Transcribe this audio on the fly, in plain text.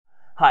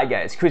Hi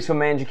guys, Chris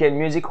from Educate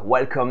Music.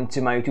 Welcome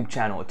to my YouTube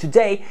channel.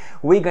 Today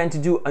we're going to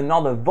do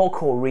another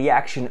vocal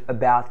reaction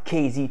about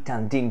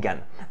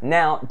TANDINGAN.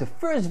 Now, the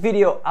first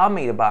video I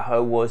made about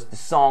her was the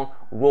song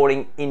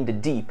Rolling in the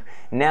Deep.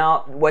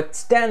 Now, what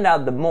stand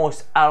out the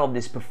most out of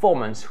this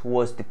performance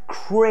was the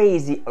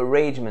crazy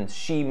arrangements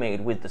she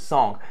made with the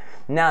song.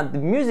 Now, the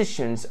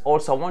musicians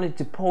also wanted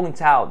to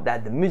point out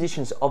that the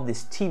musicians of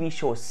this TV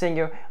show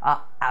Singer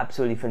are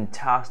absolutely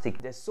fantastic.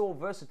 They're so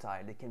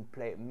versatile, they can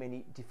play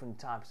many different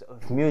types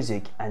of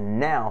music. And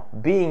now,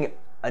 being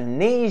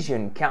an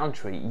Asian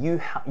country,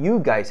 you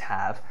guys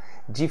have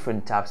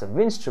different types of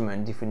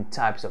instruments, different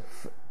types of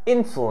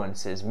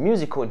influences,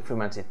 musical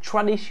influences,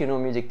 traditional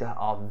music that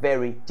are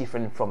very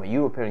different from a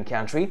European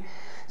country.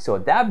 So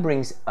that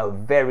brings a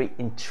very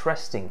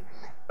interesting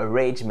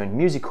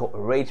musical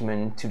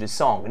arrangement to the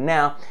song.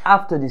 Now,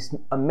 after this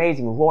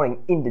amazing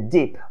Rolling in the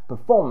Deep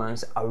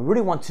performance, I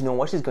really want to know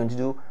what she's going to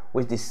do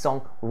with this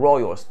song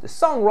Royals. The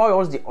song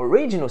Royals, the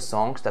original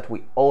songs that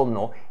we all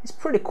know, is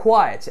pretty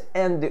quiet,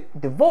 and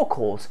the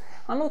vocals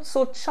are not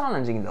so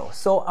challenging though.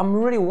 So I'm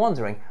really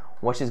wondering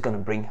what she's going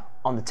to bring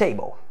on the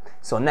table.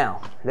 So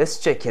now, let's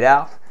check it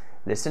out,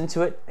 listen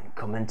to it, and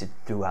comment it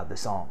throughout the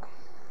song.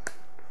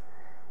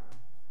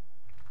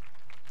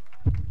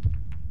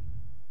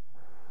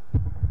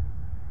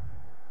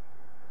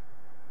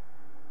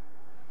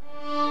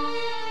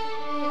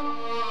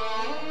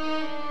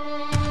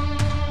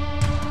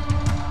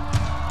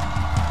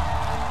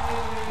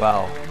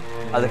 Wow,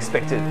 as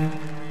expected,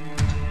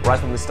 right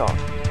from the start.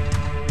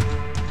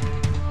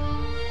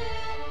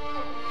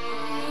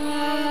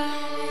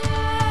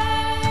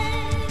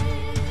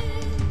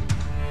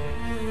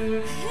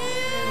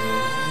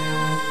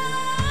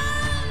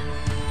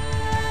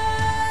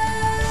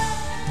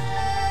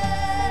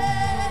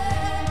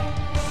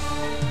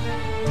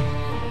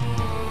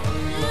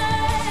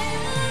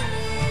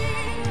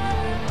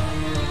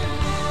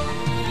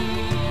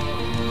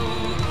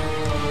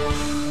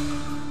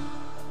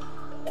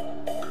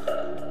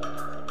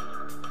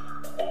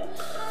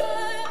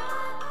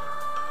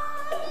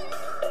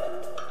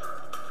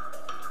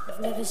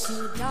 Never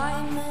seen a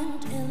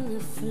diamond in the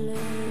flesh.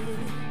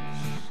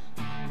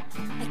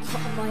 I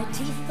cut my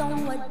teeth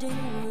on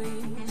wedding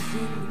rings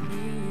in the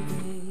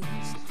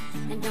movies,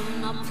 and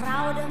I'm not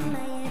proud of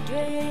my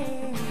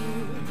address.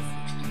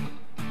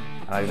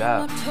 I like that.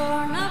 No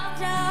turn up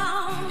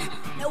down,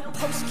 no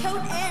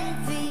postcode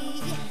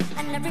envy,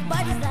 and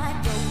everybody's like,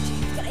 don't you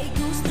got a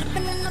goose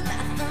slipping in the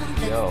bathroom?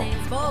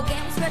 Let's ball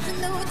games,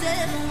 scratching the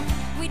devil.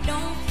 We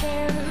don't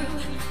care.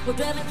 We're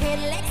driving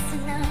Cadillacs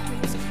in our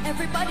dreams.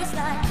 Everybody's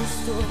like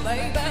crystal,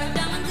 baby.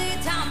 Diamonds in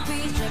your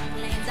timepiece. Jet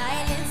planes,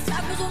 islands,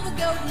 tigers on the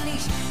golden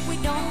leash. We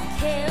don't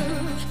care.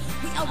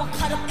 We are all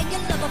caught up in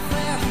your love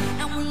affair,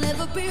 and we'll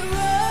never be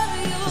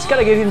royal. She's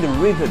gotta give him the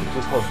rhythm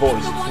with her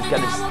voice. She's got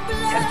this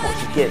tempo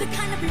to get.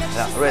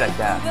 Yeah, I really like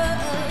that.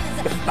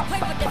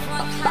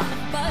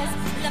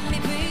 Let me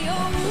be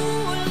your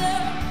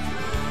ruler.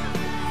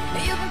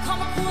 You can call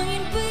me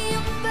queen, be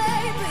your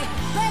baby.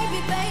 Baby,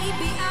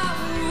 baby, I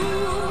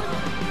rule.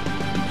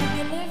 And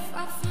you live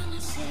our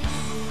fantasy.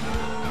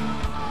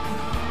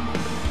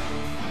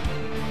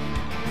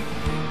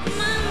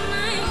 My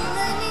mind,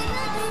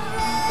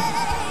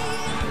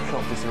 I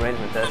love this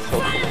arrangement, that's so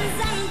cool.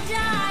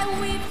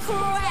 we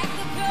crack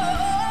the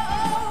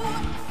code.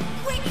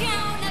 We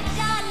count the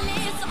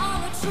dollars on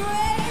the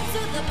train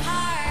to the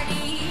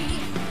party.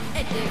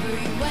 And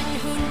everyone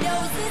who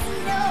knows this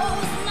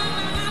knows,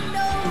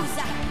 knows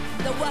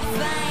that we're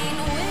fine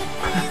with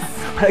this.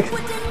 We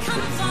didn't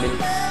come from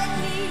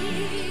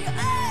money.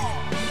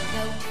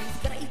 No teeth,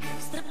 great,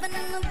 stripping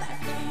in the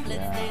bathroom.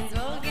 Let's dance,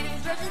 roll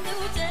games, rushing the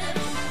hotel.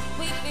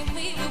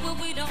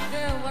 We don't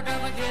care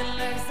whatever get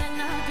left in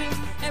our dreams.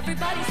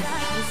 Everybody's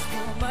like, this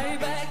for my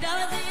bag,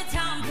 dollars in your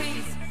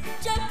timepiece.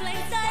 Jet plane,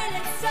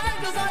 silent sun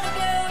goes on the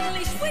golden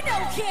leash. We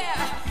don't care.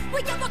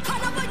 We never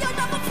caught up on your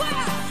number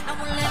prayer, and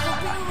we'll never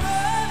be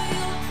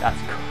royal.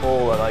 That's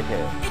cool, I like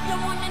it. It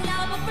don't want an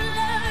hour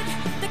blood,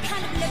 the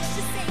kind of looks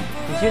you say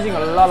for. He's using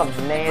a lot of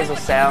nasal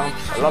sound,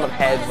 a lot of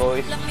head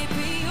voice.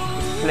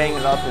 He's playing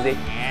a lot with it.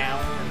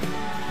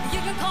 You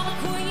can call me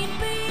queen,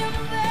 be a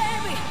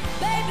baby.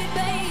 Baby,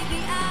 baby,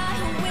 I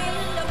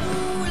will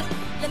rule.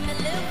 Let me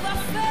live a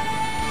fantasy.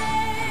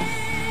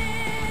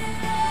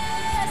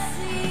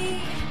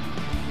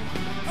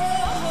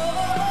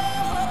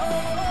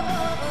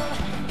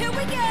 Here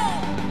we go.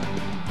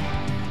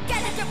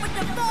 Get it up with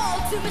the ball.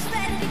 Too much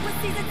vanity with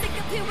season sick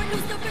of here.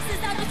 Lose the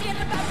riches, now just get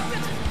about the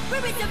riches.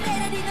 We're with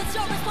humanity, that's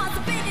your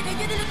responsibility.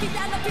 You're looking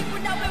down on people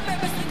now, we're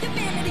embarrassing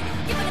humanity.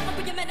 Giving up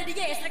for humanity,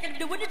 yeah, it's like I'm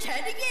doing a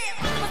charity, yeah.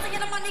 I'm the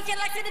get money, can't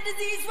like the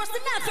disease, rush the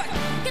soundtrack.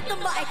 Get the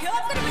mic,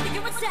 I'm gonna make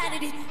you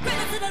insanity.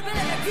 Greatest in the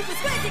minute, keep it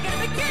crazy,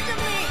 gonna be kidding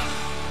me.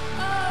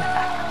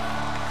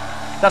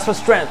 That's for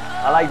strength.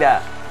 I like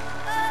that.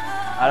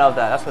 I love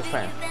that. That's for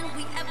strength.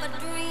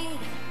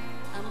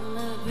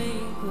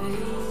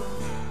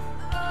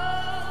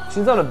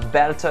 She's not a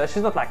belter.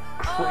 She's not like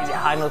crazy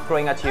high note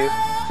throwing at you.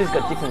 She's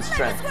got different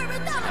strength.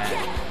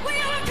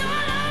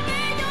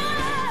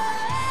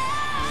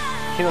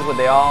 She knows what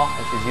they are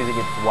and she's using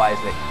it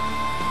wisely.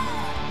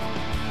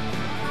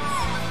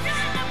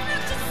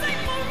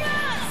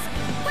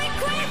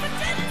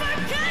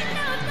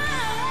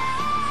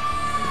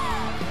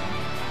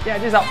 Yeah,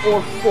 these are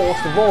all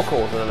forced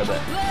vocals a little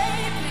bit,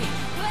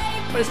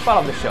 but it's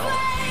part of the show,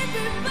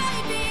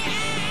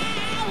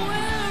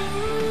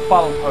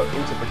 part of her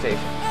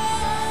interpretation.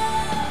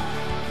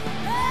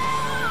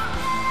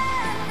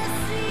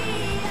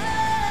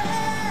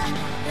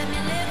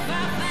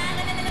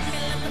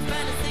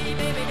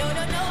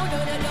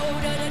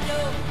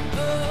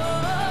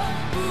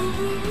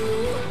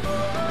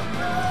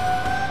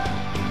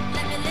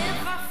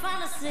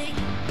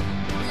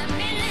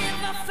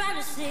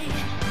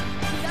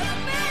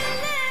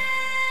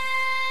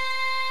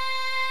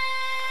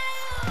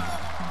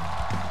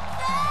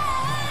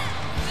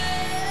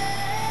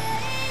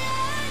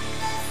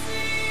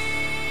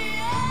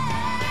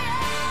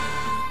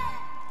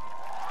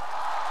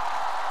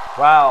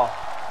 Wow,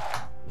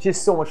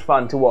 just so much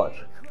fun to watch.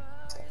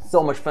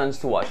 So much fun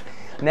to watch.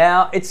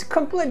 Now, it's a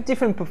completely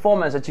different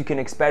performance that you can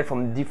expect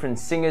from different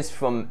singers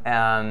from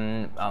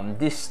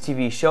this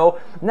TV show.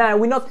 Now,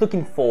 we're not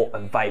looking for a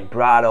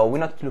vibrato, we're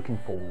not looking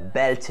for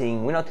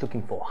belting, we're not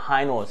looking for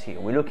high notes here.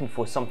 We're looking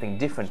for something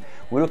different.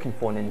 We're looking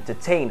for an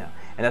entertainer.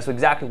 And that's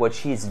exactly what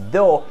she is,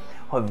 though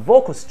her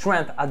vocal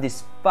strength at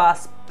this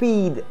fast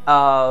speed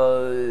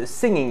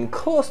singing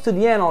close to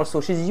the end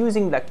also. She's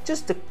using like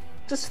just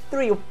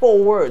 3 or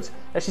 4 words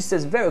that she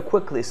says very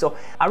quickly, so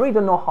I really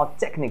don't know how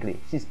technically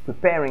she's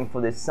preparing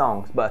for these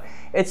songs, but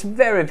it's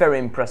very, very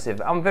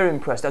impressive. I'm very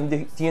impressed, and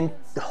the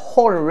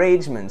whole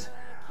arrangements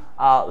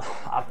are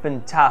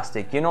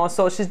fantastic, you know.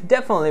 So she's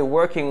definitely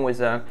working with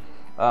a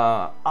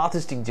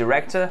artistic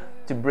director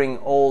to bring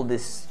all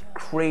these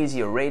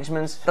crazy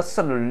arrangements. That's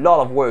a lot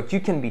of work. You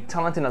can be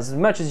talented as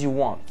much as you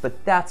want,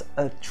 but that's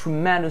a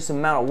tremendous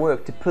amount of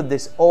work to put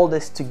all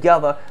this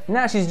together.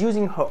 Now she's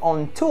using her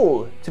own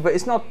tool to, but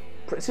it's not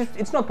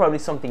probably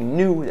something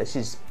new that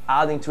she's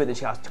adding to it and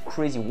she has to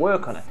crazy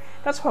work on it.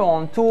 That's her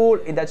own tool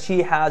that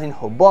she has in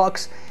her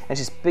box and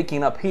she's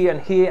picking up here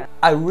and here.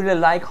 I really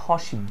like how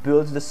she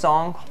builds the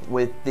song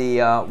with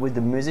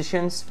the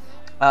musicians.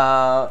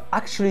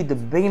 Actually, the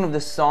beginning of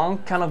the song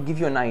kind of gives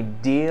you an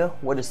idea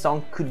where the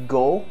song could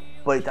go,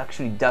 but it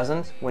actually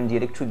doesn't when the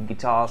electric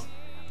guitars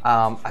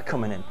are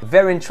coming in.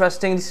 Very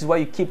interesting. This is why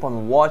you keep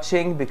on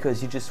watching,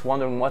 because you're just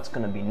wondering what's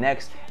gonna be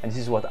next, and this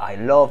is what I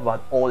love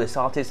about all these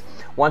artists.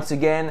 Once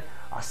again,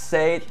 I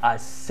said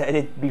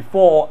it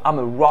before, I'm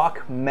a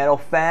rock metal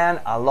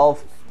fan. I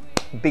love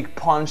big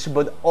punch,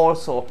 but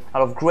also I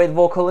love great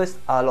vocalists,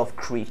 I love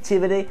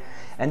creativity,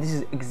 and this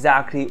is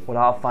exactly what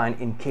I'll find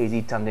in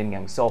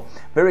TANDINGAN. So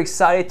very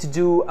excited to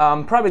do,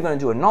 I'm probably going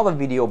to do another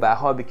video about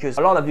her because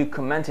a lot of you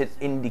commented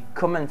in the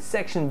comment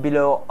section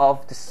below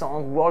of the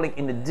song Rolling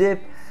in the Deep,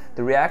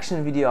 the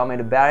reaction video I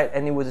made about it,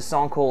 and it was a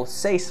song called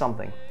Say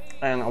Something,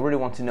 and I really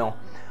want to know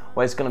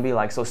what it's gonna be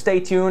like. So stay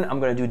tuned, I'm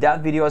gonna do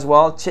that video as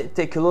well.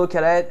 Take a look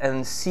at it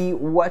and see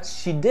what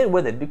she did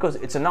with it, because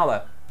it's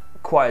another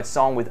quiet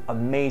song with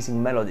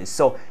amazing melodies.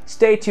 So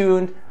stay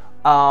tuned.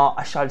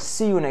 I shall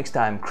see you next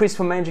time. Chris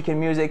from Singer-songwriter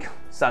Music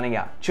signing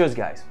out. Cheers,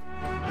 guys.